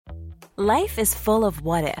Life is full of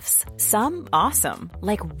what-ifs. Some awesome,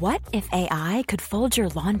 like what if AI could fold your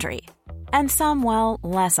laundry? And some, well,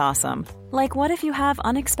 less awesome, like what if you have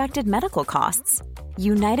unexpected medical costs?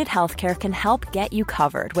 United Healthcare can help get you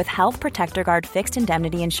covered with Health Protector Guard fixed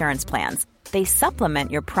indemnity insurance plans. They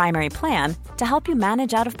supplement your primary plan to help you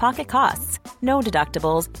manage out-of-pocket costs. No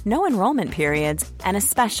deductibles, no enrollment periods, and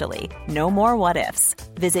especially no more what-ifs.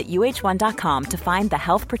 Visit uh1.com to find the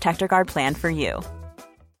Health Protector Guard plan for you.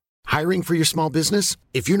 Hiring for your small business?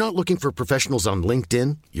 If you're not looking for professionals on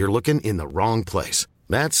LinkedIn, you're looking in the wrong place.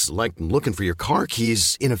 That's like looking for your car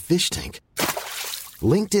keys in a fish tank.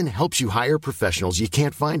 LinkedIn helps you hire professionals you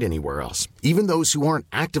can't find anywhere else, even those who aren't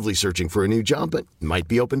actively searching for a new job but might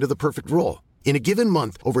be open to the perfect role. In a given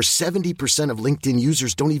month, over 70% of LinkedIn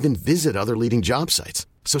users don't even visit other leading job sites.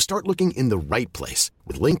 So start looking in the right place.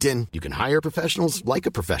 With LinkedIn, you can hire professionals like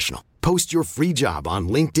a professional. Post your free job on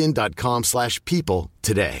linkedin.com/people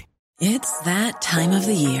today. It's that time of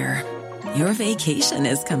the year. Your vacation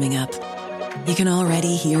is coming up. You can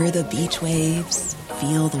already hear the beach waves,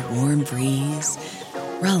 feel the warm breeze,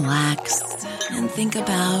 relax, and think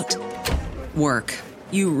about work.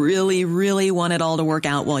 You really, really want it all to work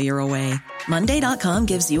out while you're away. Monday.com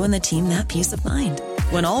gives you and the team that peace of mind.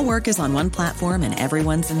 When all work is on one platform and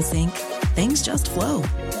everyone's in sync, things just flow.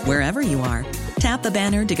 Wherever you are, tap the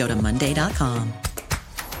banner to go to Monday.com.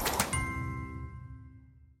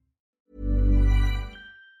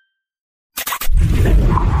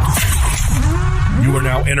 You are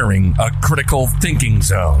now entering a critical thinking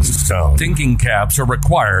zone. Thinking caps are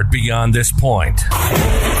required beyond this point.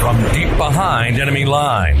 From deep behind enemy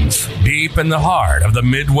lines, deep in the heart of the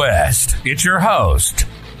Midwest, it's your host,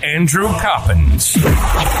 Andrew Coppins.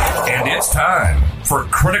 And it's time for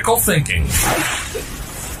Critical Thinking.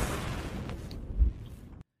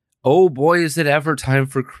 Oh boy, is it ever time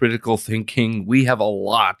for Critical Thinking. We have a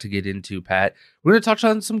lot to get into, Pat. We're going to touch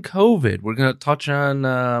on some COVID. We're going to touch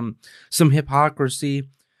on some hypocrisy.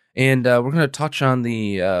 And we're going to touch on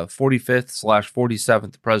the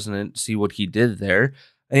 45th/47th president, see what he did there.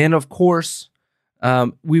 And of course,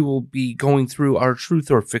 we will be going through our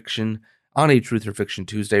Truth or Fiction on a Truth or Fiction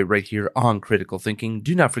Tuesday right here on Critical Thinking.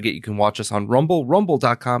 Do not forget you can watch us on Rumble,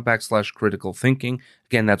 rumble.com/critical thinking.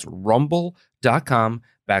 Again, that's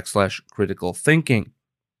rumble.com/critical thinking.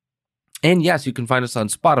 And yes, you can find us on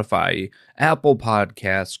Spotify, Apple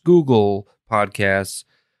Podcasts, Google Podcasts,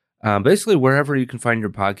 basically wherever you can find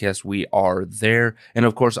your podcast, we are there. And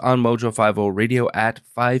of course on Mojo 50 Radio at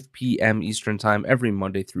 5 p.m. Eastern Time every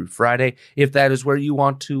Monday through Friday. If that is where you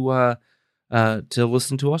want to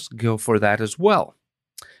listen to us, go for that as well.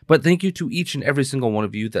 But thank you to each and every single one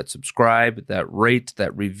of you that subscribe, that rate,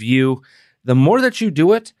 that review. The more that you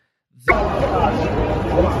do it,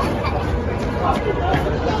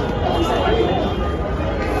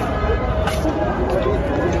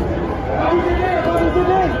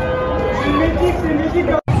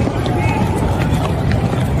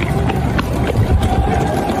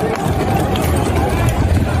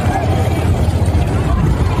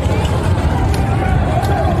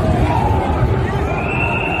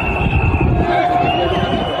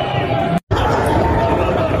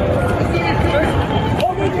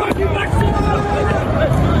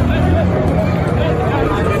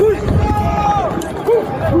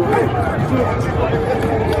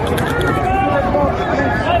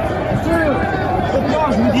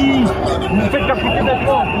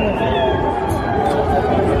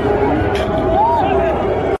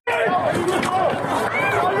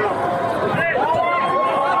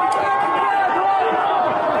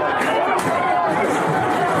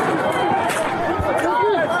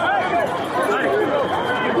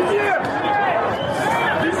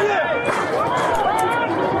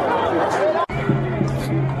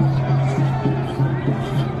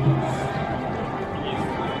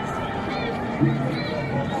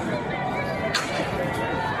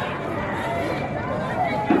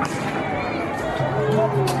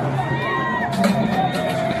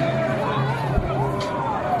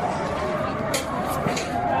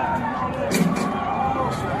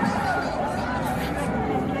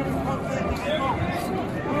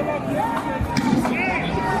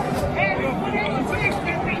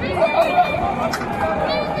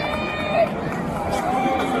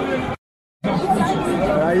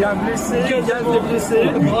 Il y a un blessé, il y a des blessés.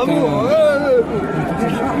 Bravo.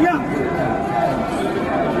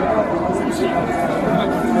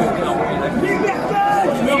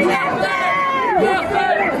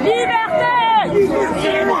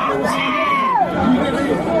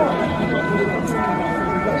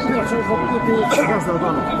 Ça gaz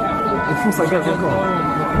là-bas, là. Au fond, ça gaz encore.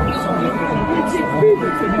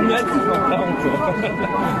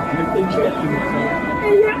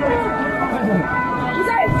 Vous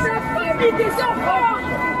avez sa famille, des enfants,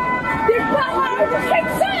 des parents, vous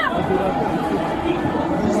faites ça.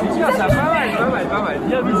 Ça pas mal.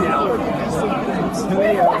 Bien visé, là.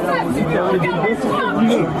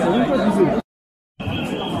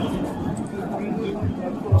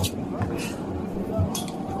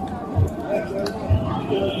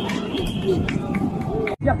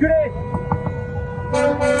 Circulez!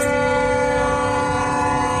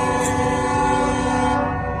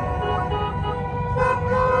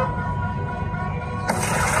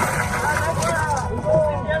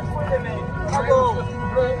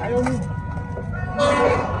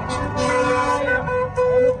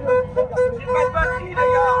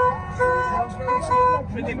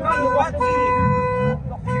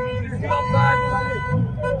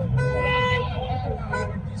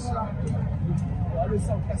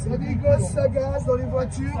 Il y a des gosses, ça gaz dans les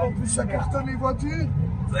voitures, en plus ça cartonne les voitures.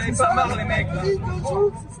 Vous avez pas marre, les mecs.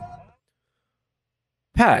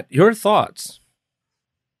 Pat, your thoughts?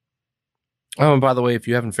 Oh, and by the way, if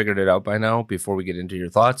you haven't figured it out by now, before we get into your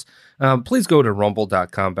thoughts, please go to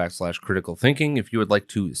rumble.com/critical thinking if you would like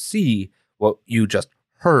to see what you just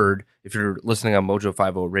heard, if you're listening on Mojo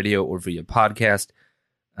 50 Radio or via podcast.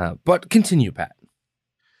 But continue, Pat.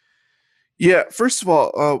 Yeah, first of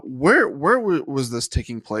all, where was this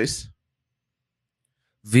taking place?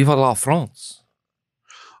 Viva la France.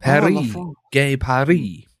 Paris. La France. Gay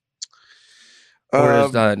Paris. Or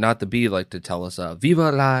as Not the Bee like to tell us,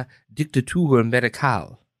 Viva la dictature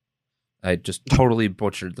médicale. I just totally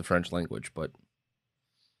butchered the French language, but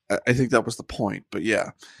I think that was the point, but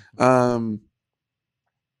yeah. I'm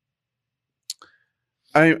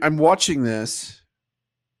watching this,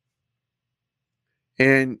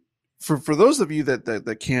 and for those of you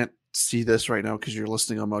that can't see this right now because you're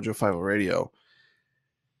listening on Mojo 50 Radio,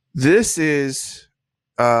 this is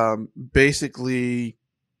basically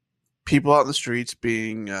people out in the streets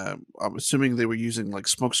being, I'm assuming they were using like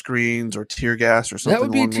smoke screens or tear gas or something. That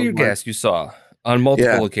would be tear gas you saw on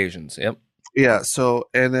multiple occasions. Yep. Yeah. So,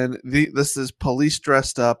 and then this is police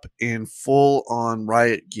dressed up in full on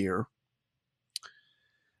riot gear.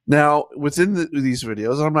 Now, within these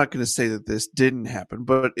videos, I'm not going to say that this didn't happen,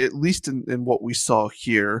 but at least in what we saw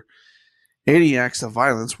here, any acts of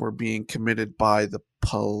violence were being committed by the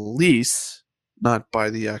police, not by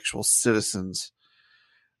the actual citizens.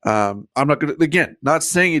 I'm not going to, again, not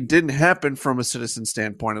saying it didn't happen from a citizen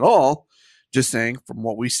standpoint at all, just saying from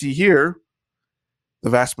what we see here, the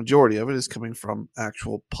vast majority of it is coming from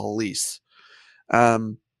actual police.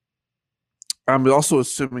 I'm also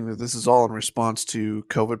assuming that this is all in response to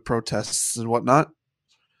COVID protests and whatnot.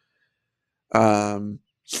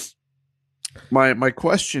 My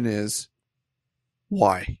question is,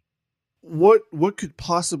 why? What could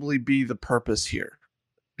possibly be the purpose here?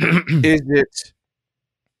 Is it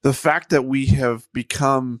the fact that we have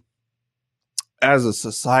become, as a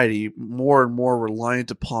society, more and more reliant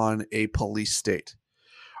upon a police state?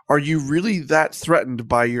 Are you really that threatened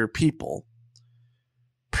by your people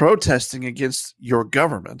protesting against your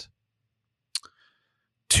government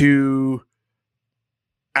to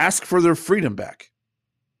ask for their freedom back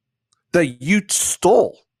that you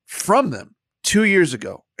stole from them 2 years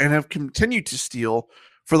ago and have continued to steal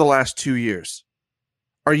for the last 2 years?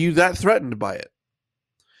 Are you that threatened by it?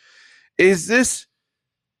 Is this,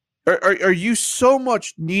 are you so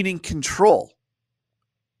much needing control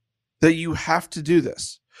that you have to do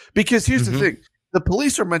this? Because here's the thing. The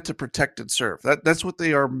police are meant to protect and serve. That's what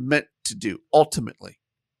they are meant to do, ultimately.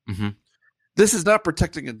 Mm-hmm. This is not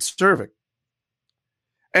protecting and serving.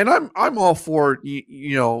 And I'm all for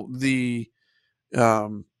the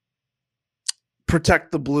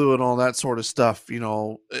protect the blue and all that sort of stuff,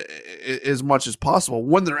 as much as possible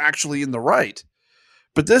when they're actually in the right.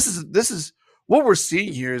 But this is what we're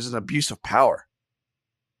seeing here is an abuse of power.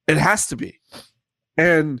 It has to be.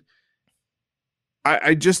 And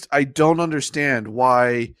I don't understand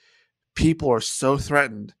why people are so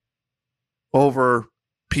threatened over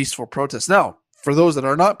peaceful protests. Now, for those that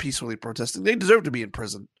are not peacefully protesting, they deserve to be in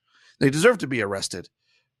prison. They deserve to be arrested.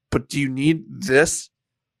 But do you need this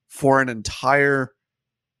for an entire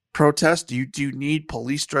protest? Do you need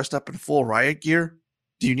police dressed up in full riot gear?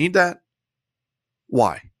 Do you need that?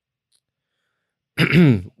 Why?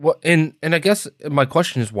 Well, and I guess my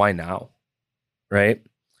question is why now, right?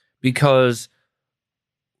 Because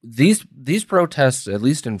these protests, at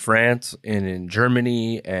least in France and in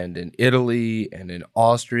Germany and in Italy and in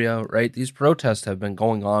Austria, right? These protests have been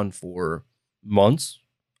going on for months,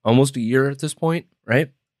 almost a year at this point,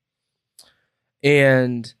 right?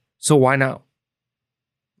 And so why now?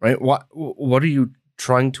 Right? What are you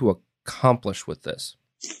trying to accomplish with this?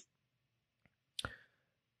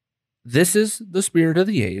 This is the spirit of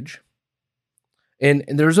the age. And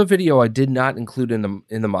there's a video I did not include in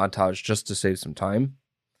the montage just to save some time.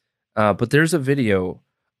 But there's a video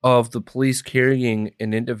of the police carrying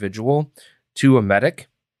an individual to a medic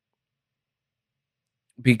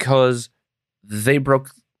because they broke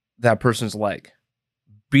that person's leg,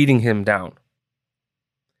 beating him down.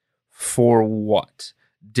 For what?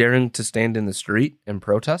 Daring to stand in the street and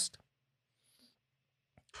protest?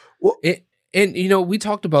 Well, and we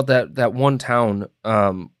talked about that one town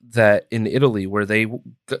that in Italy where they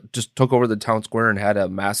just took over the town square and had a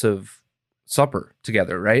massive supper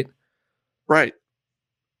together, right? Right.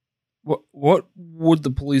 What would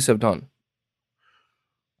the police have done?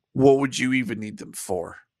 What would you even need them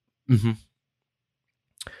for? Mm-hmm.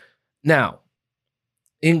 Now,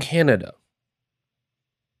 in Canada,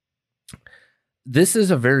 this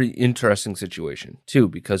is a very interesting situation, too,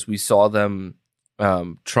 because we saw them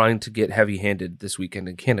trying to get heavy-handed this weekend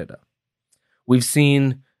in Canada. We've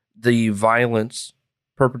seen the violence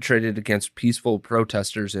perpetrated against peaceful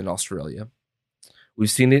protesters in Australia.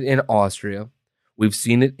 We've seen it in Austria. We've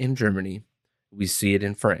seen it in Germany. We see it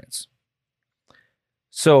in France.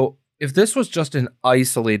 So if this was just an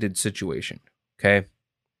isolated situation, okay,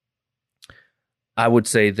 I would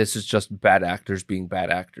say this is just bad actors being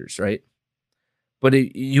bad actors, right? But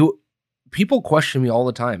people question me all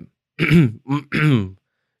the time.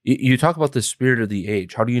 You talk about the spirit of the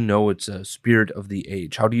age. How do you know it's a spirit of the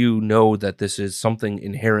age? How do you know that this is something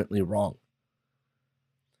inherently wrong?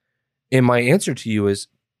 And my answer to you is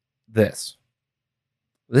this.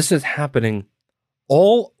 This is happening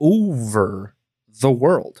all over the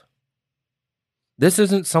world. This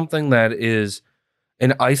isn't something that is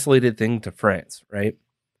an isolated thing to France, right?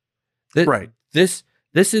 Right. This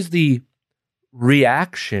is the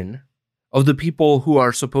reaction of the people who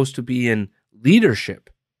are supposed to be in leadership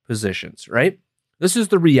positions, right? This is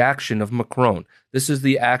the reaction of Macron. This is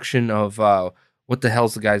the action of what the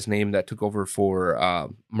hell's the guy's name that took over for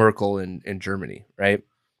Merkel in Germany, right?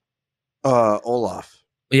 Olaf.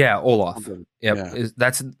 Yeah, Olaf. Okay. Yep. Yeah.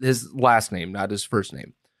 That's his last name, not his first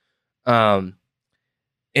name. And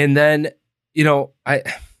then, I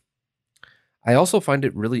also find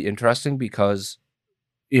it really interesting because,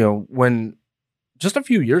 when just a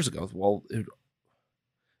few years ago, well, it'd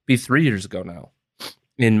be 3 years ago now,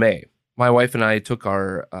 in May, my wife and I took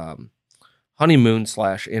our honeymoon /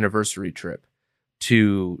 anniversary trip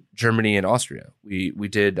to Germany and Austria. We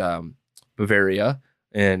did Bavaria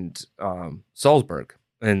and Salzburg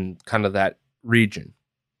and kind of that region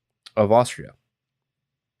of Austria.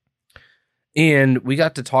 And we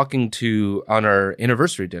got to talking on our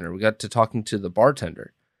anniversary dinner, we got to talking to the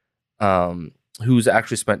bartender who's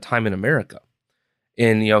actually spent time in America.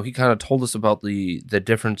 And, he kind of told us about the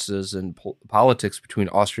differences in politics between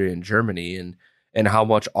Austria and Germany and how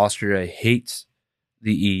much Austria hates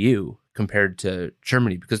the EU compared to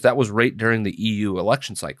Germany, because that was right during the EU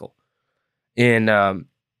election cycle. And I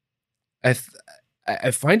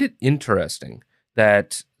find it interesting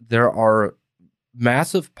that there are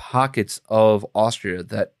massive pockets of Austria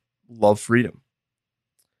that love freedom.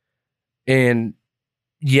 And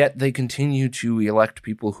yet they continue to elect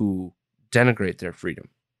people who denigrate their freedom,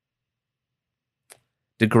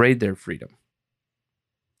 degrade their freedom.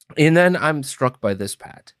 And then I'm struck by this,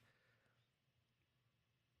 Pat.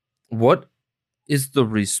 What is the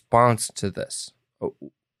response to this?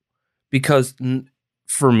 Because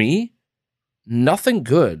for me, nothing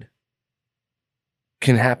good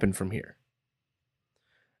can happen from here.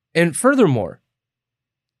 And furthermore,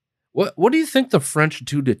 what do you think the French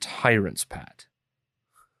do to tyrants, Pat?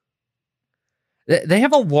 They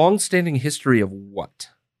have a long-standing history of what?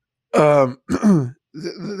 They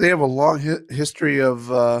have a long history of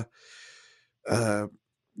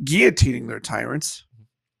guillotining their tyrants.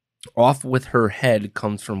 Off with her head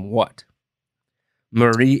comes from what?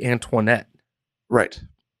 Marie Antoinette. Right.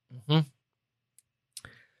 Mm-hmm.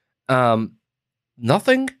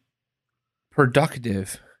 Nothing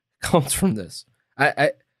productive comes from this.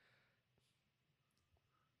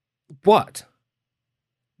 But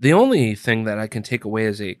the only thing that I can take away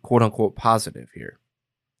as a quote-unquote positive here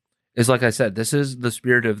is, like I said, this is the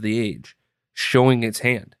spirit of the age showing its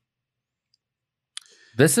hand.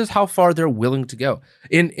 This is how far they're willing to go.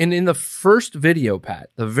 In the first video, Pat,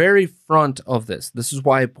 the very front of this is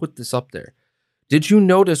why I put this up there. Did you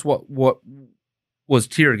notice what was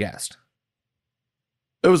tear gassed?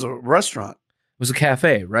 It was a restaurant. It was a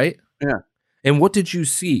cafe, right? Yeah. And what did you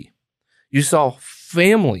see? You saw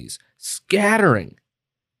families scattering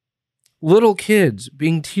Little kids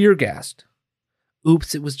being tear gassed.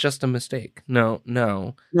 Oops, it was just a mistake. No.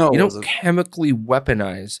 No, You it don't wasn't. chemically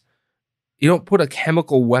weaponize. You don't put a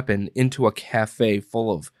chemical weapon into a cafe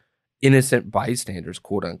full of innocent bystanders,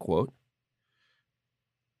 quote unquote.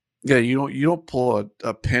 Yeah, you don't pull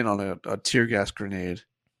a pin on a tear gas grenade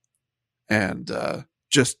and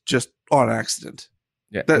just on accident.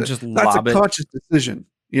 Yeah, and just That's lob a it. conscious decision.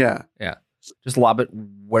 Yeah. Yeah, just lob it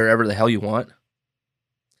wherever the hell you want.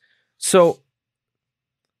 So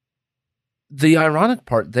the ironic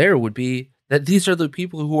part there would be that these are the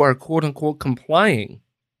people who are quote unquote complying,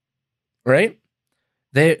 right?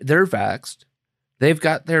 They're vaxxed. They've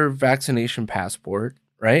got their vaccination passport,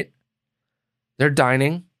 right? They're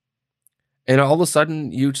dining. And all of a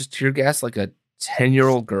sudden you just tear gas like a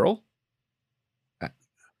 10-year-old girl?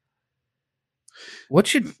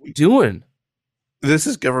 What you doing? This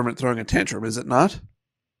is government throwing a tantrum, is it not?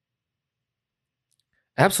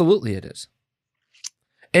 Absolutely it is.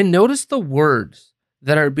 And notice the words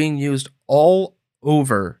that are being used all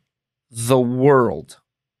over the world.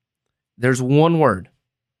 There's one word.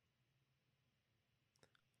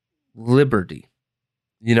 Liberty.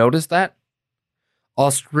 You notice that?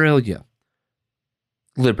 Australia.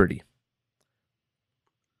 Liberty.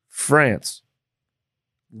 France.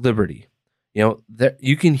 Liberty. You know,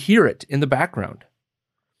 you can hear it in the background.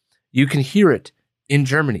 You can hear it in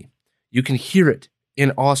Germany. You can hear it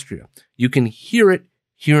in Austria. You can hear it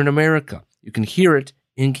here in America. You can hear it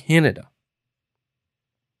in Canada.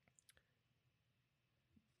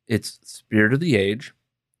 It's spirit of the age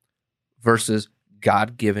versus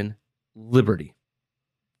God-given liberty.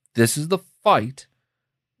 This is the fight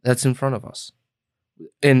that's in front of us.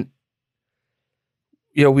 And,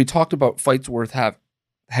 you know, we talked about fights worth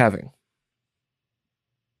having.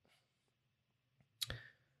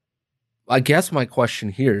 I guess my question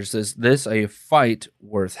here is this a fight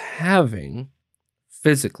worth having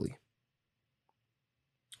physically?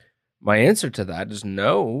 My answer to that is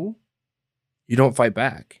no. You don't fight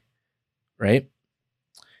back, right?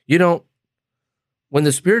 You don't. When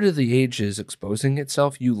the spirit of the age is exposing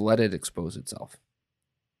itself, you let it expose itself.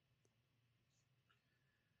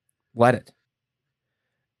 Let it.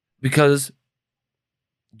 Because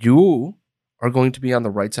you are going to be on the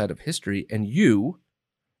right side of history, and you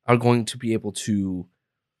are going to be able to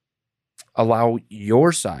allow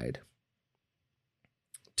your side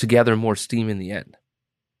to gather more steam in the end.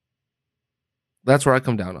 That's where I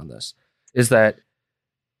come down on this, is that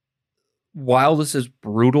while this is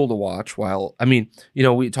brutal to watch,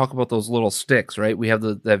 we talk about those little sticks, right? We have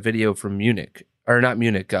that video from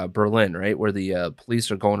Berlin, right? Where the police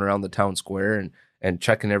are going around the town square and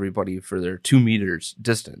checking everybody for their 2 meters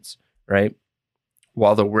distance, right?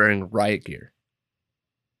 While they're wearing riot gear.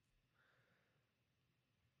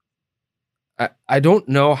 I don't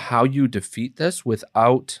know how you defeat this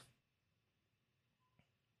without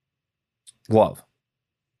love.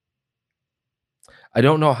 I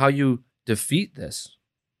don't know how you defeat this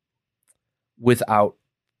without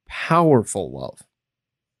powerful love.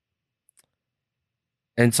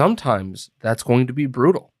 And sometimes that's going to be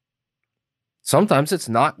brutal. Sometimes it's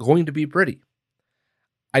not going to be pretty.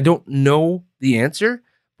 I don't know the answer,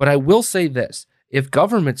 but I will say this. If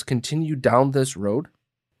governments continue down this road,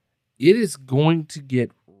 it is going to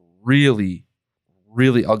get really,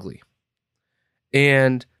 really ugly.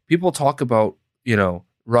 And people talk about,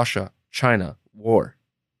 Russia, China, war.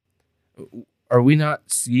 Are we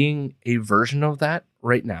not seeing a version of that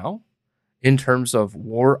right now in terms of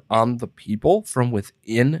war on the people from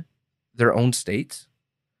within their own states?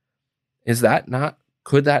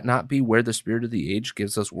 Could that not be where the spirit of the age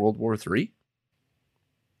gives us World War III?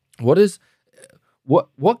 What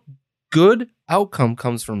good outcome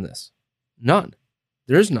comes from this? None.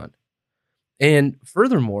 There is none. And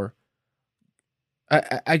furthermore,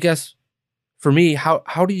 I guess for me,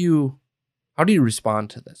 how do you respond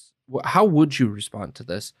to this? How would you respond to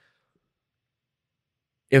this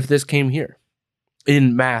if this came here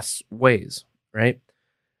in mass ways, right?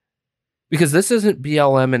 Because this isn't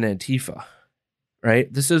BLM and Antifa,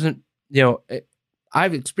 right? This isn't,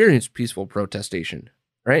 I've experienced peaceful protestation,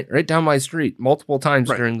 right down my street multiple times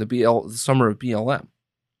during the summer of BLM.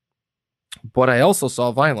 But I also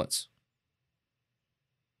saw violence.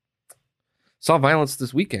 Saw violence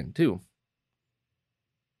this weekend too.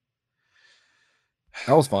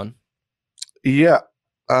 That was fun. Yeah.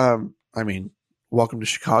 Welcome to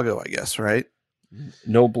Chicago, I guess, right?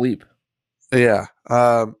 No bleep. Yeah.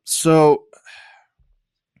 So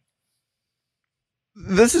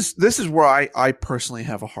this is where I personally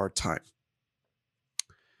have a hard time.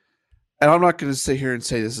 And I'm not going to sit here and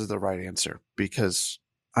say this is the right answer because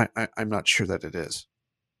I'm not sure that it is.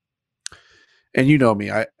 And you know me,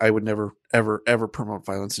 I would never, ever, ever promote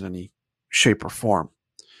violence in any shape or form.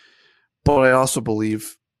 But I also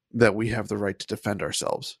believe that we have the right to defend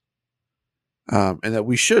ourselves, and that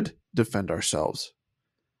we should defend ourselves.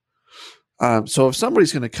 So if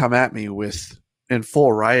somebody's going to come at me in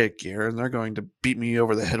full riot gear and they're going to beat me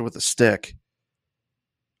over the head with a stick,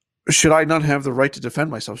 should I not have the right to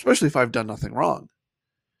defend myself, especially if I've done nothing wrong?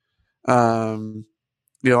 I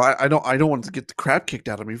don't want to get the crap kicked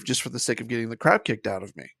out of me just for the sake of getting the crap kicked out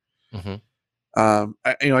of me. Mm-hmm.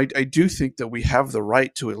 I do think that we have the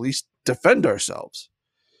right to at least defend ourselves.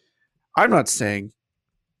 I'm not saying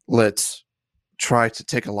let's try to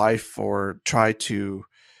take a life or try to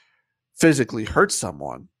physically hurt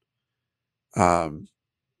someone,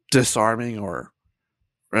 disarming or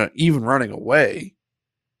even running away.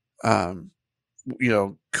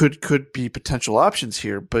 Could be potential options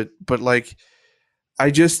here, but like,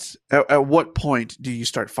 at what point do you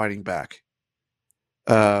start fighting back?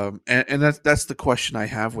 And that's the question I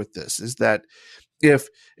have with this, is that if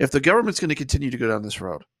the government's going to continue to go down this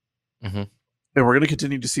road, mm-hmm. and we're going to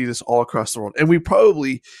continue to see this all across the world, and we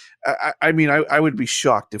probably, I would be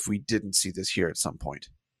shocked if we didn't see this here at some point.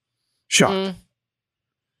 Shocked.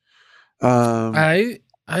 I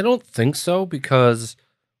don't think so, because,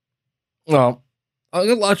 well, I'll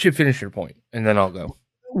let you finish your point and then I'll go.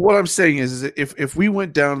 What I'm saying is if we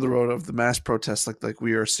went down the road of the mass protests like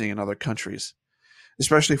we are seeing in other countries,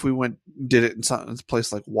 especially if we did it in a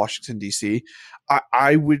place like Washington, D.C.,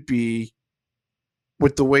 I would be,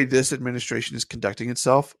 with the way this administration is conducting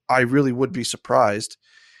itself, I really would be surprised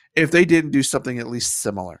if they didn't do something at least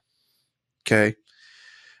similar. Okay.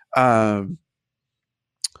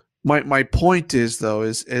 My point is, though,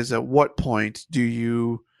 is at what point do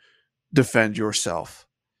you defend yourself?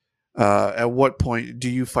 At what point do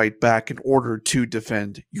you fight back in order to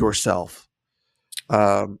defend yourself?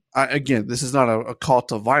 Again, this is not a call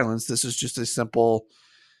to violence. This is just a simple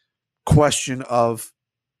question of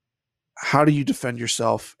how do you defend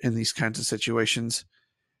yourself in these kinds of situations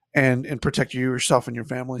and protect yourself and your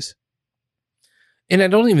families? And I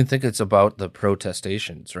don't even think it's about the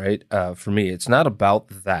protestations, right? For me, it's not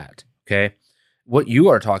about that, okay? What you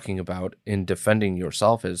are talking about in defending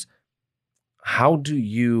yourself is, how do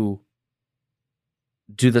you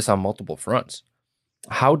do this on multiple fronts?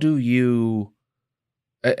 How do you...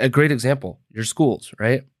 A great example, your schools,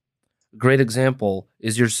 right? A great example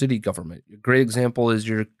is your city government. A great example is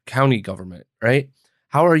your county government, right?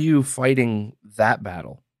 How are you fighting that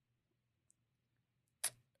battle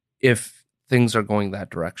if things are going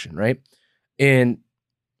that direction, right? And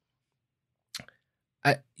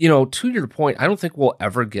to your point, I don't think we'll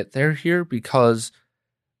ever get there here, because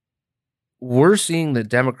we're seeing the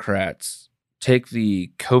Democrats take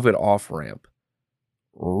the COVID off-ramp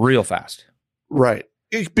real fast. Right.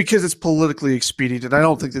 Because it's politically expedient, and I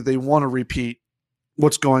don't think that they want to repeat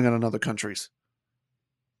what's going on in other countries.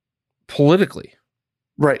 Politically.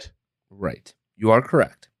 Right. Right. You are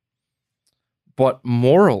correct. But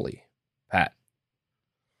morally, Pat,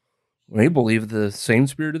 we believe the same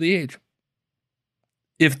spirit of the age.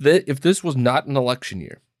 If this was not an election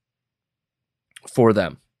year for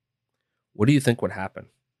them, what do you think would happen?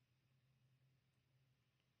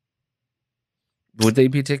 Would they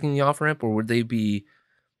be taking the off-ramp, or would they be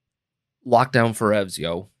locked down for evs,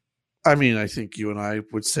 yo? I mean, I think you and I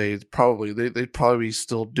would say probably they'd probably be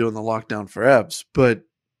still doing the lockdown for evs, but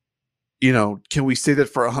can we say that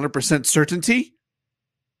for 100% certainty?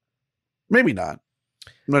 Maybe not.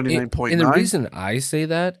 99.9. And the reason I say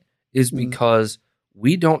that is because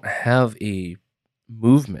we don't have a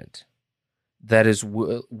movement that is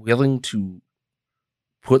willing to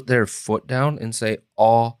put their foot down and say,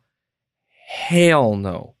 "Oh, hell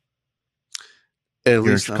no." At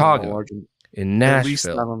least in Chicago, in Nashville. At least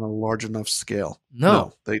not on a large enough scale.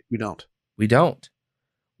 No, we don't. We don't.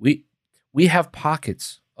 We have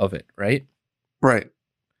pockets of it, right? Right.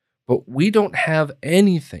 But we don't have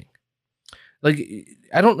anything. Like,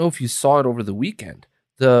 I don't know if you saw it over the weekend,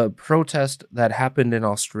 the protest that happened in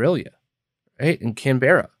Australia, right? In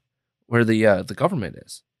Canberra, where the government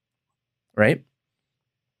is, right?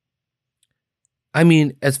 I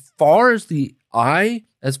mean, as far as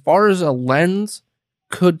a lens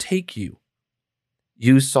could take you,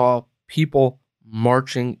 you saw people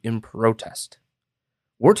marching in protest.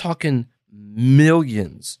 We're talking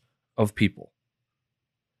millions of people.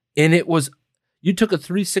 And you took a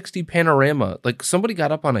 360 panorama, like somebody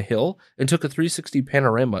got up on a hill and took a 360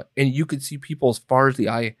 panorama, and you could see people as far as the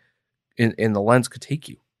eye in the lens could take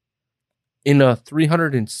you in a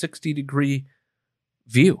 360 degree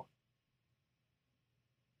view.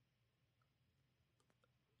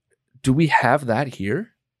 Do we have that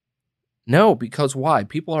here? No, because why?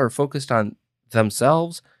 People are focused on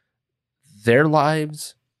themselves, their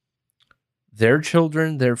lives, their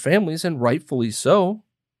children, their families, and rightfully so.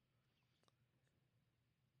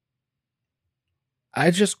 I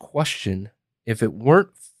just question if it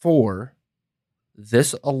weren't for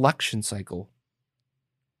this election cycle,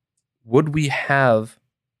 would we have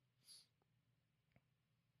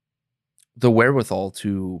the wherewithal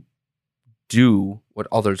to do what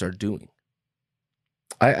others are doing?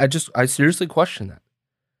 I seriously question that.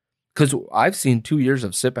 Because I've seen 2 years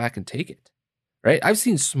of sit back and take it, right? I've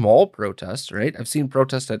seen small protests, right? I've seen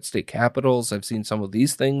protests at state capitals. I've seen some of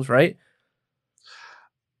these things, right?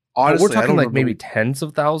 Honestly, but we're talking like maybe tens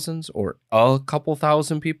of thousands or a couple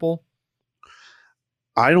thousand people.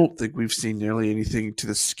 I don't think we've seen nearly anything to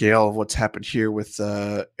the scale of what's happened here with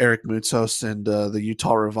Eric Moutsos and the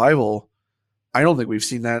Utah Revival. I don't think we've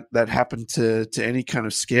seen that happen to any kind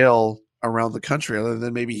of scale around the country other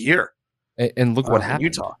than maybe here. And look what happened,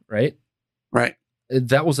 Utah. Right? Right.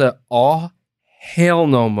 That was a hell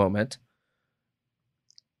no moment.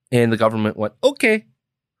 And the government went, okay,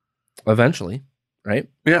 eventually. Right?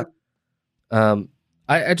 Yeah.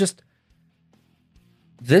 I just,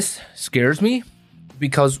 this scares me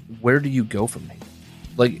because where do you go from there?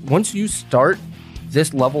 Like, once you start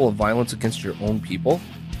this level of violence against your own people,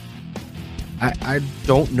 I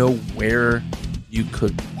don't know where you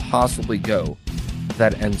could possibly go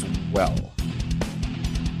that ends well.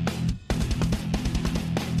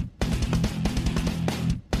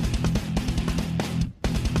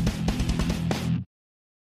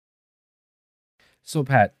 So,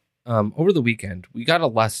 Pat, over the weekend, we got a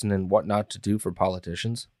lesson in what not to do for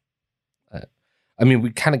politicians. I mean,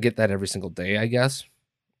 we kind of get that every single day, I guess,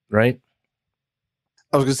 right?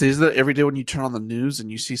 I was going to say, isn't that every day when you turn on the news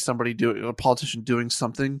and you see somebody a politician doing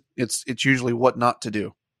something, it's usually what not to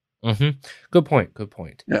do. Mm-hmm. Good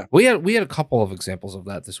point. Yeah, we had a couple of examples of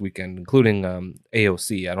that this weekend, including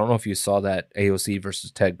AOC. I don't know if you saw that AOC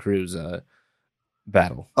versus Ted Cruz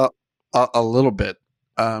battle. A little bit.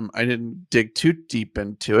 I didn't dig too deep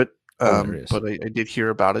into it, but I did hear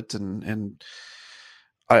about it, and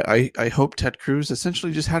I hope Ted Cruz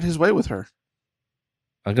essentially just had his way with her.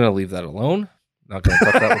 I'm going to leave that alone. Not going to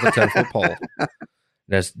touch that with a 10-foot pole.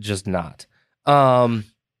 That's just not.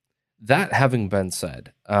 That having been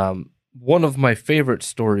said, one of my favorite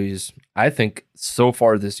stories, I think, so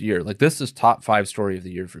far this year, like this is top 5 story of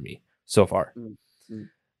the year for me so far,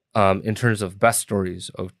 in terms of best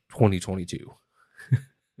stories of 2022.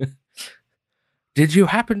 Did you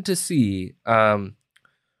happen to see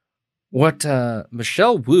what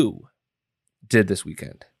Michelle Wu did this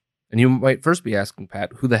weekend? And you might first be asking,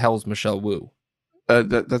 Pat, who the hell is Michelle Wu?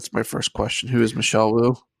 That's my first question. Who is Michelle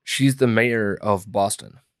Wu? She's the mayor of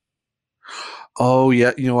Boston. Oh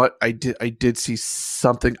yeah, you know what? I did see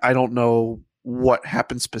something. I don't know what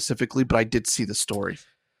happened specifically, but I did see the story.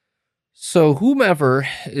 So whomever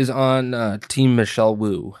is on Team Michelle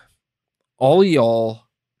Wu, all y'all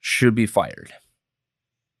should be fired.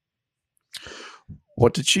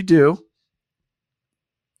 What did she do?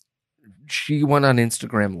 She went on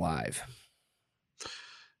Instagram Live.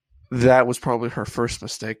 That was probably her first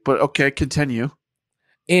mistake, but okay, continue.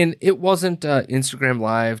 And it wasn't Instagram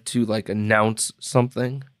Live to like announce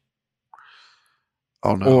something.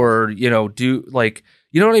 Oh no. Or, do like,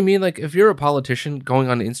 you know what I mean? Like if you're a politician going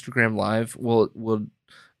on Instagram Live, will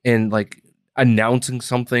and like announcing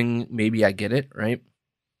something, maybe I get it, right?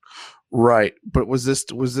 Right. But was this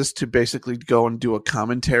to basically go and do a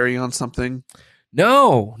commentary on something?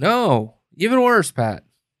 No. Even worse, Pat.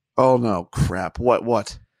 Oh no, crap.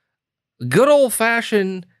 What? Good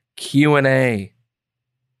old-fashioned Q&A.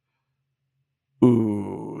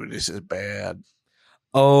 Ooh, this is bad.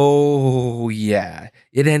 Oh, yeah.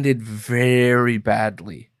 It ended very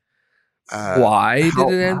badly. Why did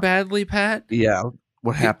it end badly, Pat? Yeah.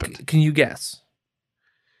 What happened? Can you guess?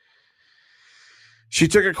 She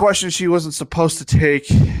took a question she wasn't supposed to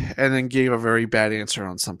take and then gave a very bad answer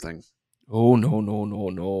on something. Oh,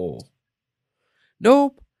 no.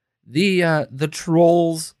 Nope. The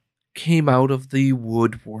trolls came out of the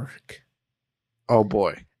woodwork. Oh,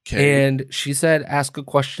 boy. Okay. And she said, ask a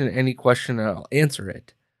question, any question, and I'll answer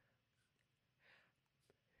it.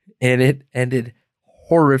 And it ended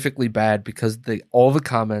horrifically bad because all the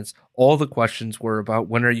comments, all the questions were about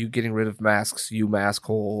when are you getting rid of masks, you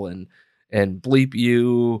maskhole, and bleep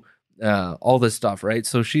you, all this stuff, right?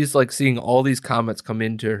 So she's like seeing all these comments come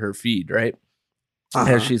into her feed, right?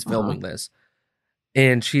 As she's filming this.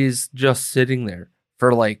 And she's just sitting there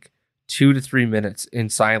for like 2 to 3 minutes in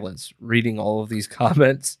silence, reading all of these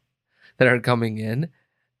comments that are coming in.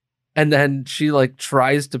 And then she like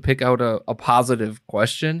tries to pick out a positive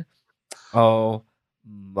question. Oh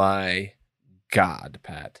my God,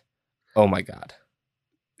 Pat. Oh my God.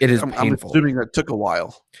 It is I'm painful. assuming that took a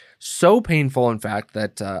while. So painful, in fact,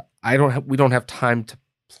 that we don't have time to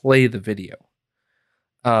play the video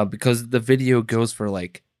because the video goes for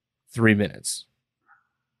like 3 minutes.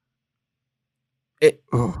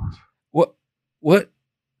 What?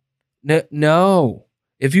 No.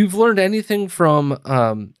 If you've learned anything from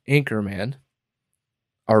Anchorman,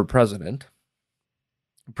 our President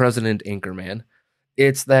Anchorman,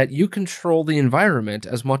 it's that you control the environment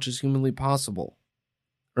as much as humanly possible,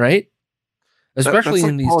 right? Especially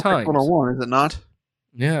in these times. 101, is it not?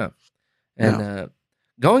 Yeah. And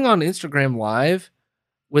going on Instagram Live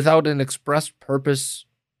without an express purpose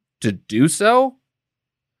to do so,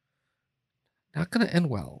 not going to end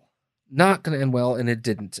well. Not going to end well, and it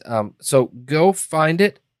didn't. So go find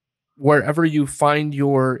it wherever you find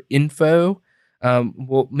your info.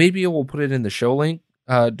 Maybe we'll put it in the show link,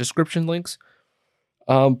 description links.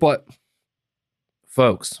 But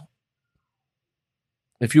folks,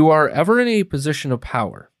 if you are ever in a position of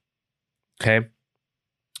power, okay,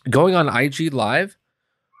 going on IG Live,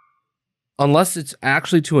 unless it's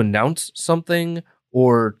actually to announce something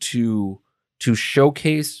or to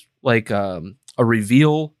showcase like a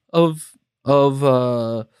reveal of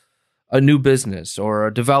a new business or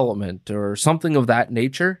a development or something of that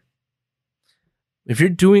nature, if you're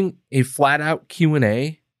doing a flat out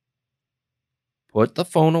Q&A, put the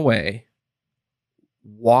phone away,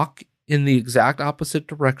 walk in the exact opposite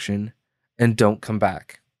direction, and don't come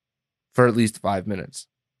back for at least 5 minutes.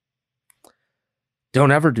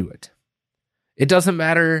 Don't ever do it. It doesn't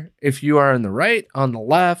matter if you are on the right, on the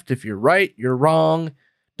left, if you're right, you're wrong.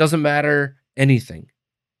 Doesn't matter anything.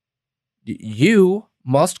 You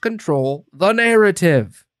must control the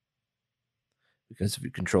narrative. Because if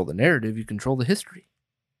you control the narrative, you control the history.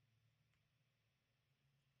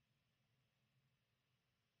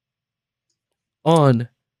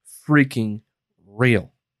 Unfreaking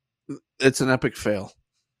real. It's an epic fail.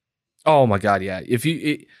 Oh my God, yeah.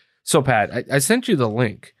 So Pat, I sent you the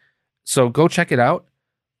link. So go check it out.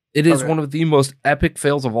 It is one of the most epic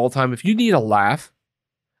fails of all time. If you need a laugh,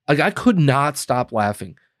 like I could not stop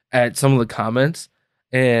laughing at some of the comments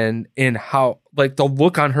and how like the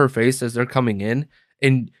look on her face as they're coming in,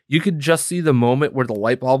 and you could just see the moment where the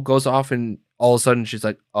light bulb goes off and all of a sudden she's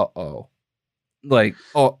like, uh-oh. Like,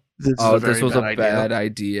 this was a bad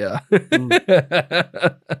idea.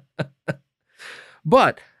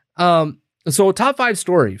 But so top 5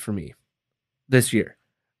 story for me this year.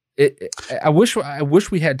 I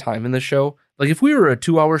wish we had time in the show. Like if we were a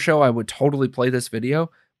 2-hour show, I would totally play this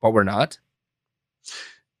video, but we're not.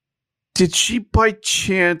 Did she by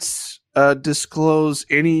chance disclose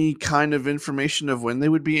any kind of information of when they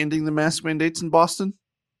would be ending the mask mandates in Boston?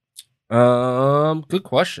 Good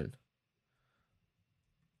question.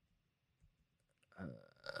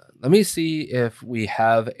 Let me see if we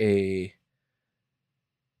have a...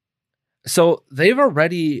 So they've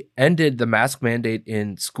already ended the mask mandate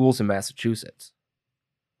in schools in Massachusetts.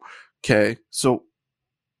 Okay, so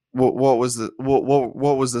what was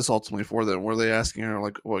this ultimately for then? Were they asking her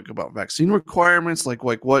like about vaccine requirements? Like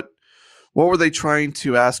what were they trying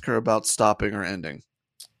to ask her about stopping or ending?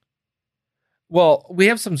 Well, we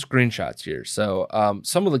have some screenshots here. So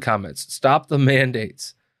some of the comments: stop the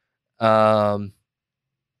mandates.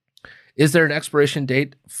 Is there an expiration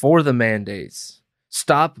date for the mandates?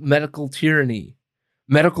 Stop medical tyranny.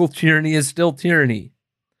 Medical tyranny is still tyranny.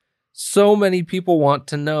 So many people want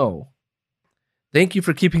to know. Thank you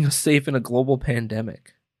for keeping us safe in a global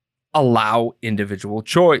pandemic. Allow individual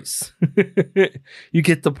choice. You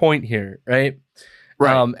get the point here, right?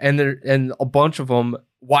 Right. And a bunch of them.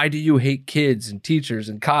 Why do you hate kids and teachers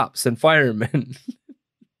and cops and firemen?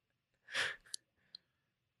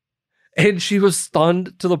 And she was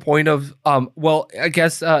stunned to the point of, well, I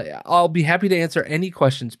guess I'll be happy to answer any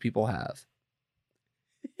questions people have.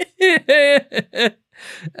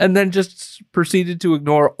 And then just proceeded to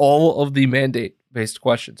ignore all of the mandate-based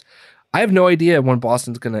questions. I have no idea when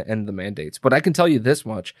Boston's going to end the mandates, but I can tell you this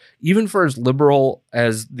much. Even for as liberal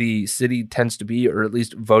as the city tends to be, or at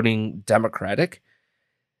least voting Democratic,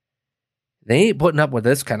 they ain't putting up with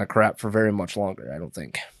this kind of crap for very much longer, I don't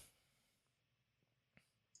think.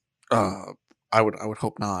 I would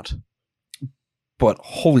hope not. But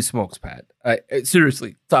holy smokes, Pat!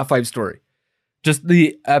 Seriously, top 5 story, just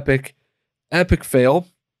the epic fail,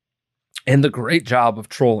 and the great job of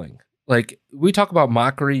trolling. Like we talk about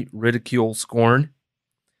mockery, ridicule, scorn.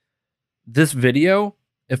 This video,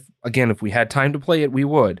 if we had time to play it, we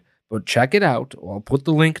would. But check it out. I'll put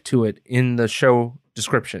the link to it in the show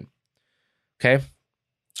description. Okay,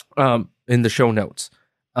 in the show notes.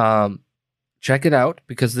 Check it out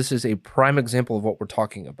because this is a prime example of what we're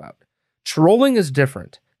talking about. Trolling is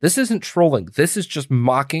different. This isn't trolling. This is just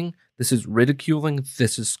mocking. This is ridiculing.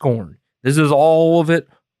 This is scorn. This is all of it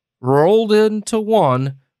rolled into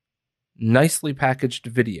one nicely packaged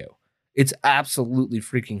video. It's absolutely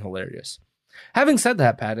freaking hilarious. Having said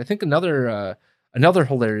that, Pat, I think another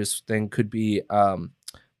hilarious thing could be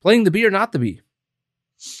playing the bee or not the bee.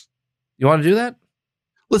 You want to do that?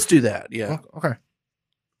 Let's do that. Yeah. Okay.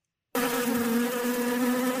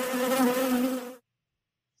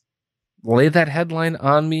 Lay that headline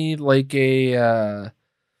on me like a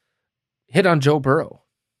hit on Joe Burrow.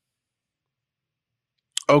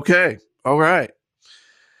 Okay. All right.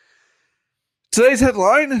 Today's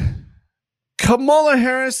headline: Kamala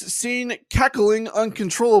Harris seen cackling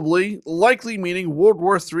uncontrollably, likely meaning World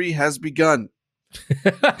War III has begun.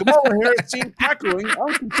 Kamala Harris seen cackling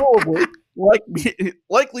uncontrollably,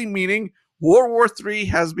 likely meaning World War III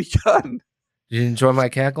has begun. Did you enjoy my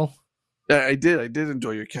cackle? I did. I did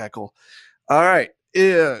enjoy your cackle. All right.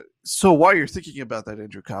 So while you're thinking about that,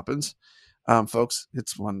 Andrew Coppins, folks,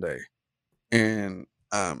 it's Monday. And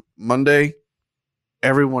Monday,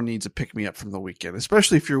 everyone needs a pick-me-up from the weekend,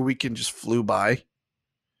 especially if your weekend just flew by.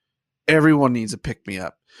 Everyone needs a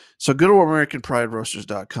pick-me-up. So go to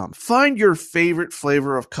AmericanPrideRoasters.com. Find your favorite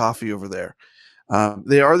flavor of coffee over there.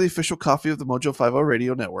 They are the official coffee of the Mojo 50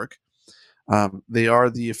 Radio Network. They are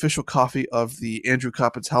the official coffee of the Andrew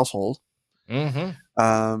Coppins household. Mm-hmm.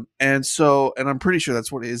 And I'm pretty sure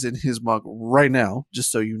that's what is in his mug right now,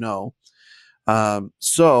 just so you know.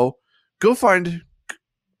 So go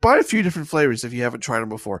buy a few different flavors if you haven't tried them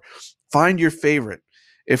before. Find your favorite.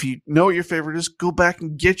 If you know what your favorite is, go back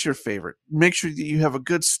and get your favorite. Make sure that you have a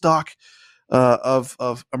good stock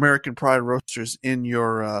of American Pride Roasters in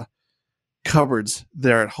your cupboards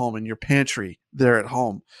there at home, in your pantry there at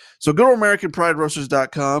home. So go to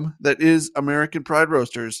AmericanPrideRoasters.com. That is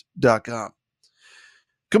AmericanPrideRoasters.com.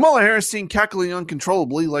 Kamala Harris seen cackling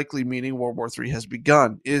uncontrollably, likely meaning World War III has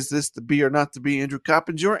begun. Is this the bee or not the bee? Andrew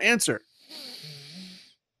Coppins, your answer.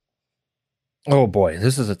 Oh boy,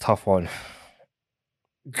 this is a tough one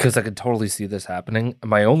because I could totally see this happening.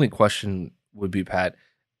 My only question would be, Pat,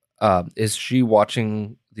 is she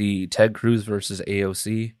watching the Ted Cruz versus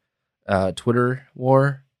AOC Twitter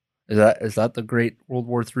war? Is that the great World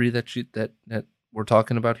War III that we're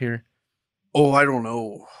talking about here? Oh, I don't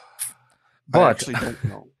know. But I actually don't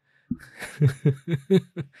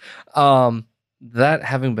know. That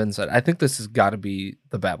having been said, I think this has got to be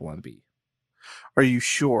the Babylon Bee. Are you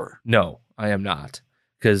sure? No, I am not,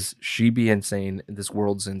 because she be insane. This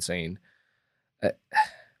world's insane.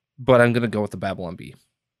 But I'm gonna go with the Babylon Bee.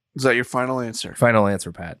 Is that your final answer? Final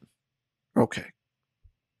answer, Pat. Okay.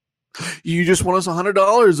 You just won us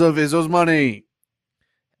 $100 of Izzo's money.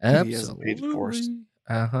 Absolutely. He hasn't paid it for us.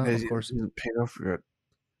 Of course. He hasn't paid off for it.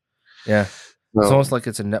 Yeah. So, it's almost like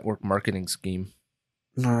it's a network marketing scheme.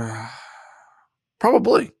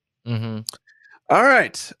 Probably. Mm-hmm. All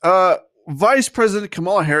right. Vice President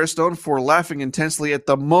Kamala Harris, known for laughing intensely at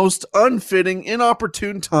the most unfitting,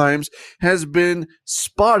 inopportune times, has been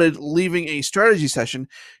spotted leaving a strategy session,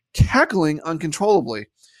 cackling uncontrollably.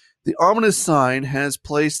 The ominous sign has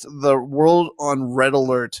placed the world on red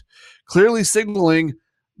alert, clearly signaling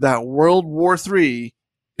that World War III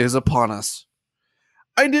is upon us.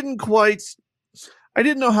 I didn't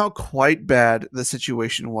know how quite bad the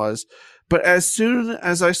situation was, but as soon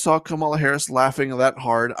as I saw Kamala Harris laughing that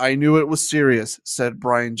hard, I knew it was serious, said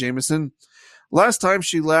Brian Jameson. Last time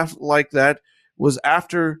she laughed like that was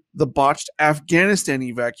after the botched Afghanistan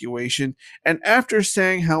evacuation and after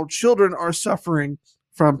saying how children are suffering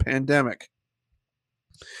from pandemic.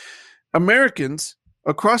 Americans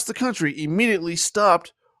across the country immediately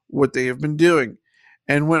stopped what they have been doing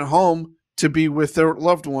and went home to be with their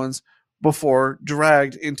loved ones before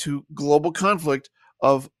dragged into global conflict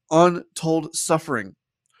of untold suffering.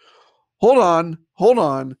 Hold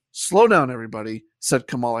on, slow down, everybody, said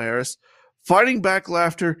Kamala Harris, fighting back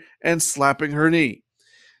laughter and slapping her knee.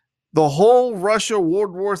 The whole Russia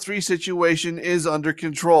World War III situation is under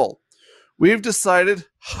control. We've decided,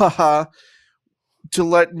 to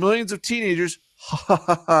let millions of teenagers,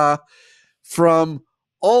 from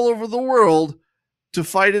all over the world to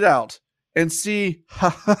fight it out and see,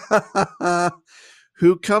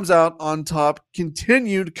 who comes out on top,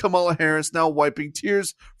 continued Kamala Harris, now wiping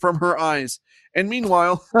tears from her eyes. And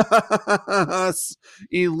meanwhile, us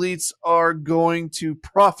elites are going to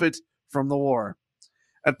profit from the war.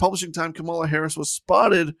 At publishing time, Kamala Harris was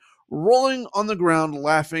spotted rolling on the ground,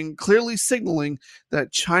 laughing, clearly signaling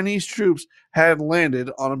that Chinese troops had landed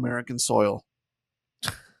on American soil.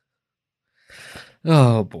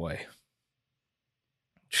 Oh, boy.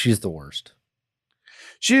 She's the worst.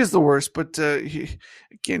 She is the worst, but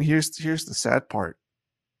again, here's the sad part.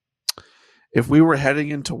 If we were heading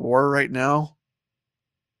into war right now,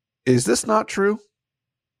 is this not true?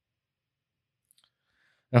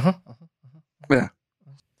 Yeah.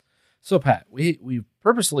 So, Pat, we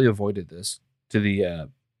purposely avoided this to the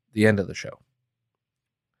end of the show.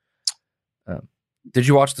 Did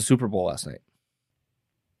you watch the Super Bowl last night?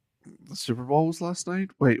 The Super Bowl was last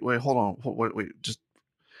night? Wait, hold on. Wait, just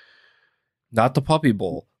not the Puppy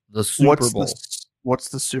Bowl, the Super Bowl. What's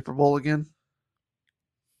the Super Bowl again?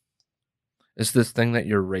 It's this thing that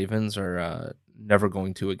your Ravens are never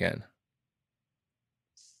going to again.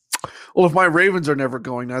 Well, if my Ravens are never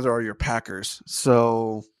going, neither are your Packers.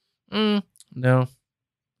 So, no,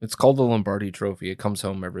 it's called the Lombardi Trophy. It comes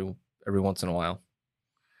home every once in a while.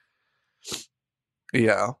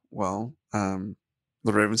 Yeah, well, the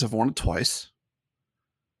Ravens have won it twice.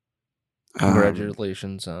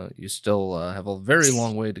 Congratulations! You still have a very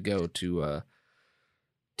long way to go to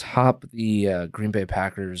top the Green Bay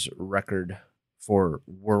Packers record for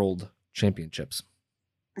world championships.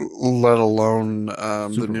 Let alone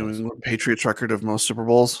the New England Patriots record of most Super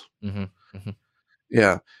Bowls.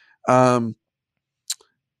 Yeah. The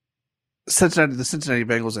Cincinnati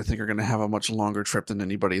Bengals, I think, are going to have a much longer trip than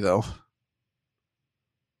anybody, though.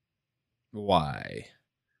 Why?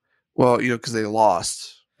 Well, because they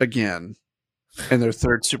lost again in their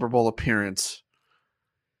third Super Bowl appearance.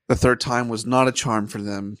 The third time was not a charm for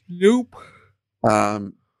them. Nope.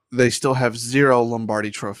 They still have 0 Lombardi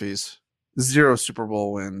trophies, 0 Super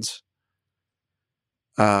Bowl wins.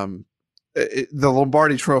 The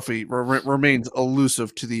Lombardi Trophy remains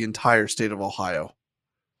elusive to the entire state of Ohio.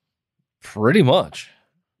 Pretty much.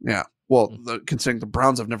 Yeah. Well, considering the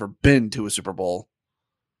Browns have never been to a Super Bowl.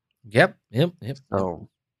 Yep. So,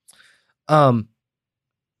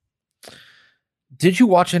 did you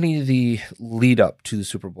watch any of the lead up to the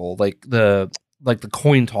Super Bowl, like the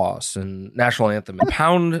coin toss and national anthem and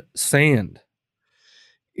pound sand?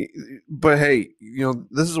 But hey,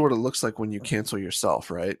 this is what it looks like when you cancel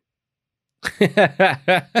yourself, right?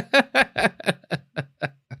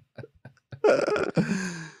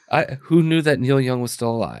 Who knew that Neil Young was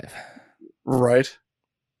still alive? Right.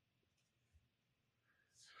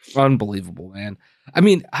 Unbelievable, man. I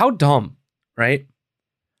mean, how dumb, right?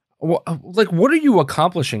 Like, what are you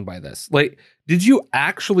accomplishing by this? Like, did you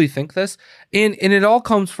actually think this? And it all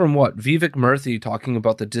comes from what? Vivek Murthy talking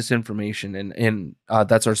about the disinformation, and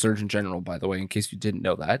that's our Surgeon General, by the way, in case you didn't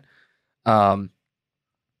know that.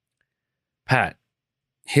 Pat,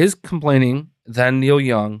 his complaining, then Neil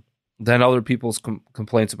Young, then other people's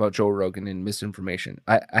complaints about Joe Rogan and misinformation.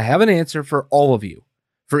 I have an answer for all of you,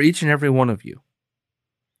 for each and every one of you.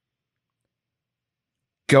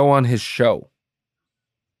 Go on his show.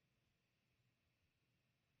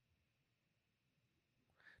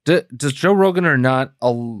 Does Joe Rogan or not,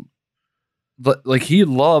 like, he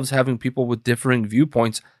loves having people with differing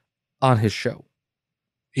viewpoints on his show.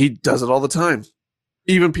 He does it all the time.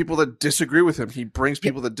 Even people that disagree with him. He brings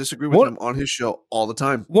people that disagree with him on his show all the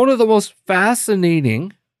time. One of the most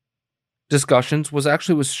fascinating discussions was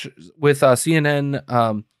actually with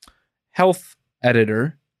CNN health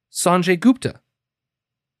editor Sanjay Gupta.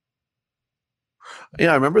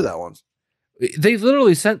 Yeah, I remember that one. They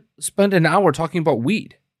literally spent an hour talking about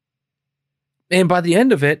weed. And by the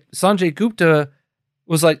end of it, Sanjay Gupta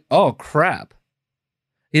was like, oh, crap.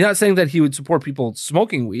 He's not saying that he would support people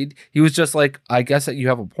smoking weed. He was just like, I guess that you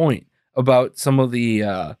have a point about some of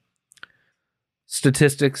the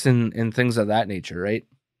statistics and things of that nature, right?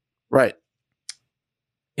 Right.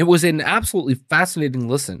 It was an absolutely fascinating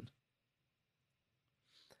listen.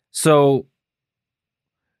 So,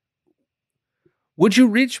 would you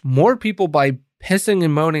reach more people by pissing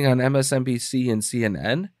and moaning on MSNBC and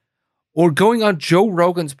CNN, or going on Joe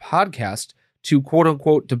Rogan's podcast to quote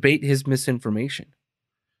unquote debate his misinformation?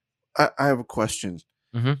 I have a question.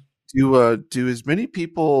 Mm-hmm. Do as many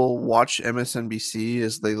people watch MSNBC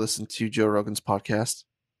as they listen to Joe Rogan's podcast?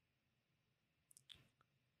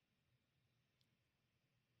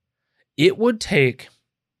 It would take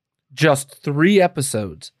just 3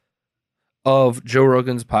 episodes of Joe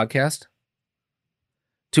Rogan's podcast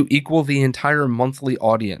to equal the entire monthly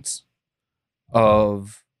audience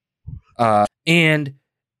of, and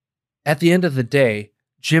at the end of the day,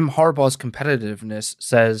 Jim Harbaugh's competitiveness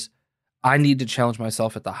says, I need to challenge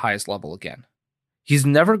myself at the highest level again. He's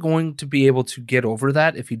never going to be able to get over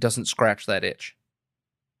that if he doesn't scratch that itch.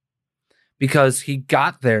 Because he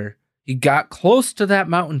got there, he got close to that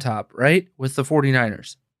mountaintop, right? With the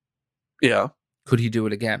 49ers. Yeah. Could he do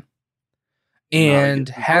it again? And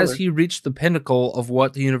has he reached the pinnacle of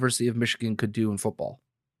what the University of Michigan could do in football?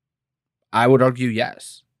 I would argue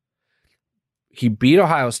yes. He beat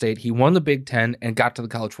Ohio State, he won the Big Ten, and got to the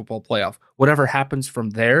college football playoff. Whatever happens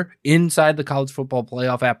from there inside the college football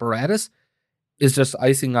playoff apparatus is just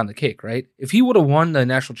icing on the cake, right? If he would have won the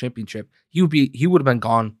national championship, he would have been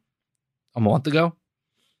gone a month ago.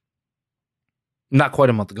 Not quite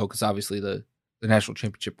a month ago, because obviously the national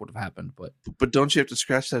championship would have happened. But don't you have to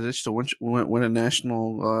scratch that itch to win a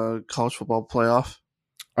national college football playoff?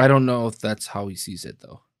 I don't know if that's how he sees it,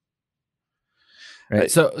 though. Right.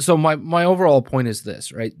 So my overall point is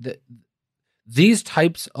this, right? These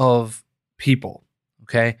types of people,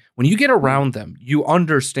 okay, when you get around them, you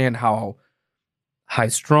understand how high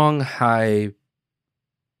strung, high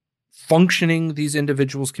functioning these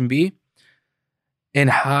individuals can be, and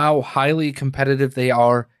how highly competitive they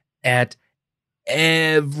are at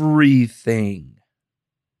everything.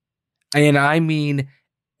 And I mean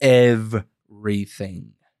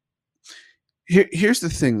everything. Here's the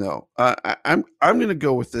thing, though. I'm going to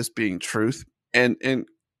go with this being truth, and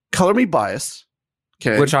color me biased,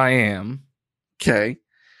 okay? Which I am. Okay,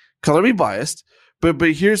 color me biased, but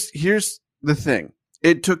here's the thing.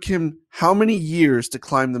 It took him how many years to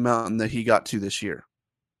climb the mountain that he got to this year?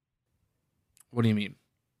 What do you mean?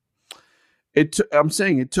 I'm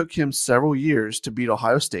saying it took him several years to beat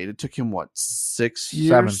Ohio State. It took him what, 6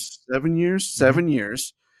 years? 7 years? Mm-hmm. 7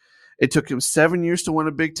 years. It took him 7 years to win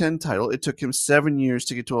a Big Ten title. It took him 7 years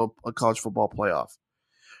to get to a college football playoff.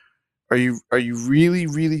 Are you really,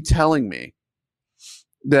 really telling me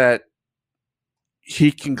that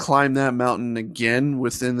he can climb that mountain again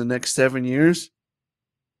within the next 7 years?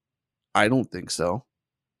 I don't think so.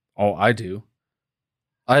 Oh, I do.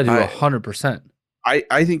 I do 100%.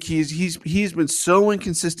 I think he's been so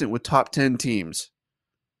inconsistent with top 10 teams.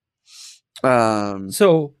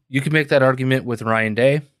 So you can make that argument with Ryan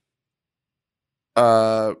Day.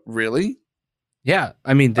 Really? Yeah,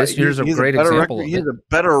 I mean, this year's a great example. He has a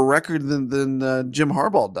better record than Jim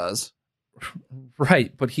Harbaugh does.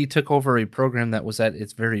 Right, but he took over a program that was at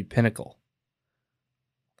its very pinnacle.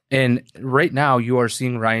 And right now, you are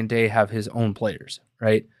seeing Ryan Day have his own players,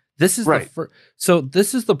 right? This is right. So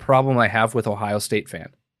this is the problem I have with Ohio State fan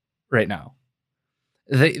right now.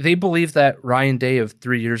 They believe that Ryan Day of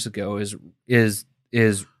 3 years ago is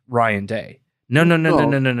Ryan Day. No.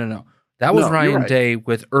 That was Ryan Day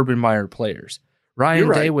with Urban Meyer players.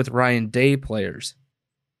 Ryan Day with Ryan Day players.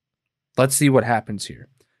 Let's see what happens here.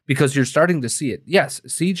 Because you're starting to see it. Yes,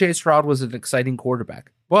 C.J. Stroud was an exciting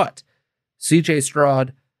quarterback, but C.J.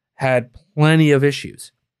 Stroud had plenty of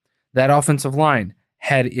issues. That offensive line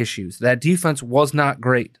had issues. That defense was not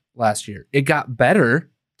great last year. It got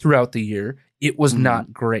better throughout the year. It was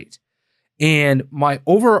not great. And my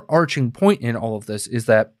overarching point in all of this is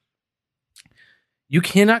that you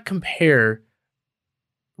cannot compare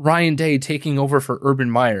Ryan Day taking over for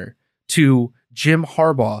Urban Meyer to Jim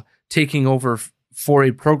Harbaugh taking over for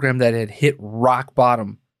a program that had hit rock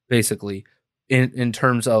bottom, basically, in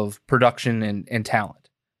terms of production and talent.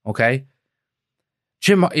 Okay?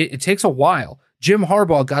 It takes a while. Jim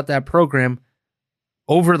Harbaugh got that program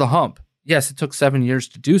over the hump. Yes, it took 7 years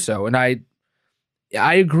to do so. And I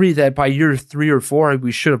agree that by year 3 or 4,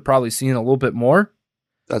 we should have probably seen a little bit more.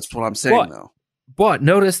 That's what I'm saying, though. But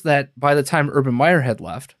notice that by the time Urban Meyer had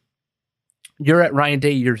left, you're at Ryan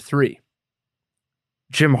Day year 3.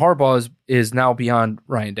 Jim Harbaugh is now beyond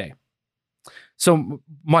Ryan Day. So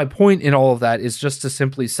my point in all of that is just to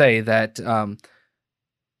simply say that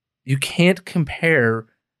you can't compare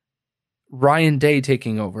Ryan Day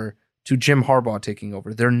taking over to Jim Harbaugh taking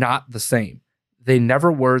over. They're not the same. They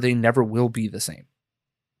never were. They never will be the same.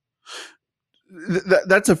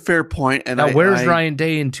 That's a fair point. And now, where's Ryan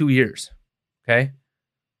Day in 2 years? Okay.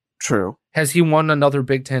 True. Has he won another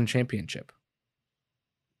Big Ten championship?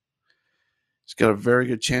 He's got a very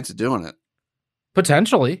good chance of doing it.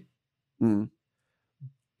 Potentially. Mm.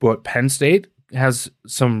 But Penn State has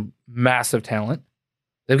some massive talent.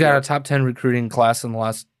 They've got a top 10 recruiting class in the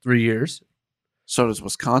last 3 years. So does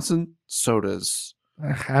Wisconsin. So does...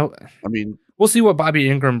 we'll see what Bobby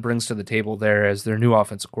Ingram brings to the table there as their new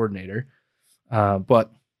offensive coordinator.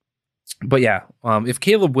 But yeah, if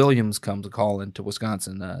Caleb Williams comes a call into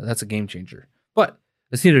Wisconsin, that's a game changer. But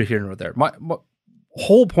it's neither here nor there. My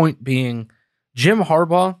whole point being, Jim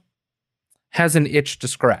Harbaugh has an itch to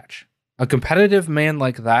scratch. A competitive man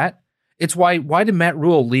like that. It's why did Matt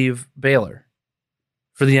Rule leave Baylor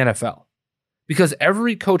for the NFL? Because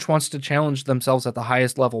every coach wants to challenge themselves at the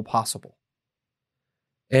highest level possible.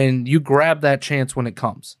 And you grab that chance when it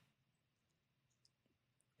comes.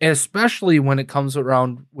 Especially when it comes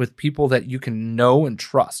around with people that you can know and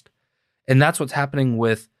trust. And that's what's happening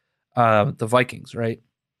with the Vikings, right?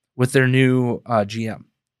 With their new GM.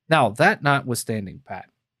 Now, that notwithstanding, Pat,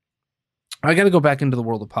 I got to go back into the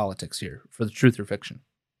world of politics here for the truth or fiction.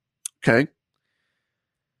 Okay.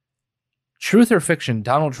 Truth or fiction,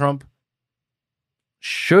 Donald Trump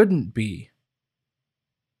shouldn't be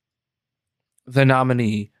the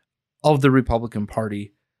nominee of the Republican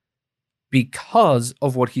Party because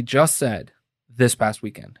of what he just said this past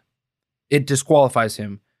weekend. It disqualifies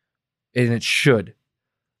him, and it should.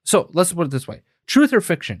 So let's put it this way. Truth or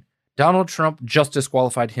fiction, Donald Trump just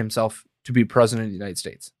disqualified himself to be president of the United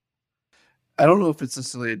States. I don't know if it's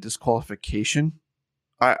necessarily a disqualification.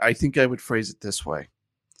 I think I would phrase it this way.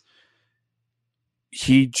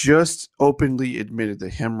 He just openly admitted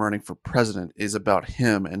that him running for president is about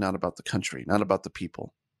him and not about the country, not about the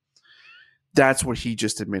people. That's what he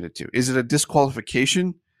just admitted to. Is it a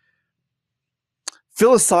disqualification?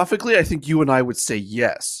 Philosophically, I think you and I would say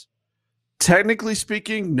yes. Technically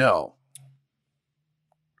speaking, no.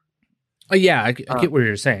 Yeah, I get what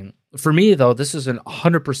you're saying. For me, though, this is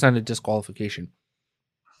 100% a disqualification.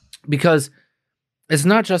 Because it's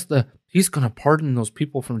not just he's going to pardon those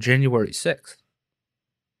people from January 6th.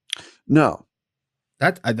 No.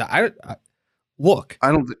 Look,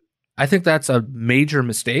 I think that's a major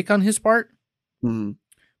mistake on his part. Mm-hmm.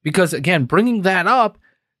 Because, again, bringing that up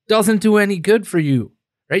doesn't do any good for you.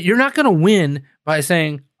 Right? You're not going to win by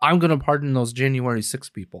saying, I'm going to pardon those January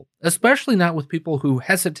 6th people, especially not with people who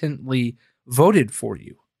hesitantly voted for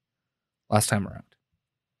you last time around.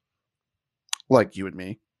 Like you and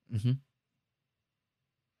me. Mm-hmm.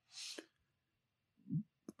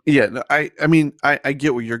 Yeah, no, I mean, I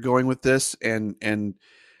get where you're going with this, and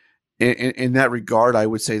in that regard, I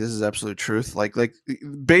would say this is absolute truth. Like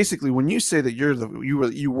basically, when you say that you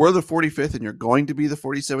were the 45th and you're going to be the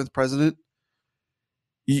 47th president,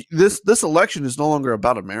 this election is no longer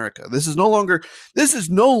about America. This is no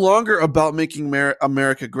longer about making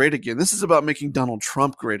America great again. This is about making Donald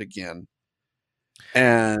Trump great again.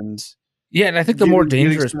 And yeah, and I think the more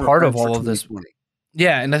dangerous part of all of this.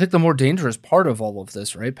 Yeah, and I think the more dangerous part of all of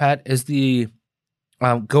this, right, Pat, is the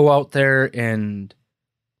go out there and,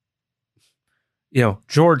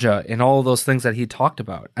 Georgia and all of those things that he talked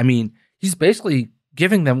about. I mean, he's basically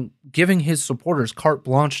giving his supporters carte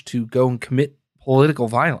blanche to go and commit political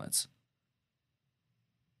violence.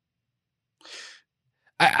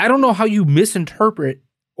 I don't know how you misinterpret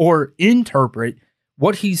or interpret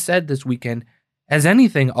what he said this weekend as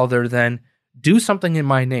anything other than do something in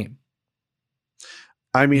my name.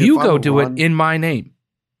 I mean, you go do it in my name.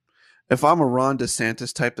 If I'm a Ron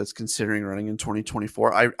DeSantis type that's considering running in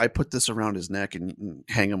 2024, I put this around his neck and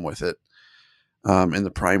hang him with it in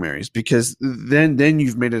the primaries, because then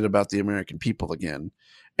you've made it about the American people again,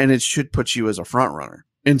 and it should put you as a front runner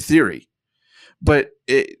in theory. But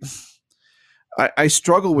I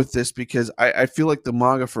struggle with this because I feel like the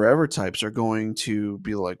MAGA Forever types are going to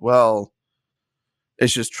be like, well,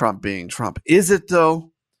 it's just Trump being Trump. Is it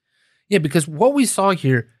though? Yeah, because what we saw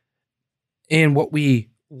here and what we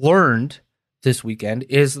learned this weekend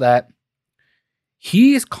is that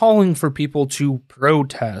he is calling for people to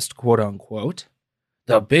protest, quote unquote,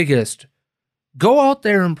 the biggest. Go out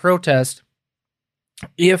there and protest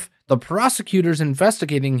if the prosecutors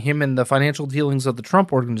investigating him and the financial dealings of the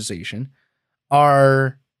Trump organization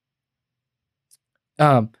are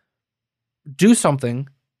do something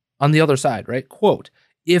on the other side, right? Quote,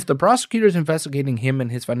 if the prosecutors investigating him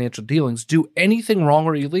and his financial dealings do anything wrong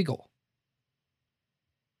or illegal.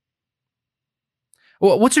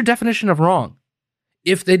 Well, what's your definition of wrong?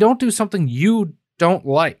 If they don't do something you don't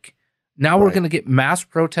like, now we're going to get mass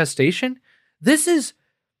protestation? This is...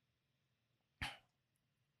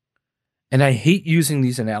 And I hate using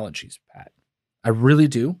these analogies, Pat. I really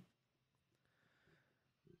do.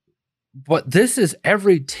 But this is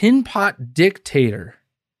every tin pot dictator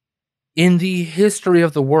in the history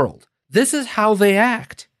of the world. This is how they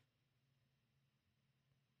act.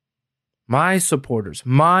 My supporters,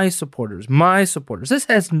 my supporters, my supporters. This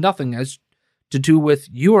has nothing to do with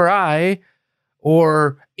you or I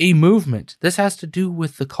or a movement. This has to do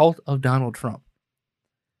with the cult of Donald Trump.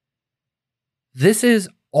 This is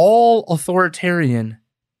all authoritarian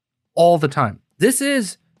all the time. This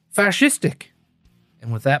is fascistic.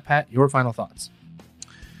 And with that, Pat, your final thoughts.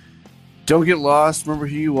 Don't get lost. Remember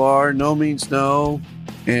who you are. No means no.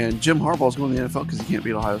 And Jim Harbaugh's going to the NFL because he can't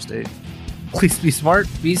beat Ohio State. Please be smart,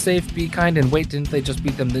 be safe, be kind, and wait, didn't they just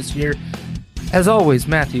beat them this year? As always,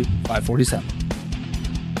 Matthew 547.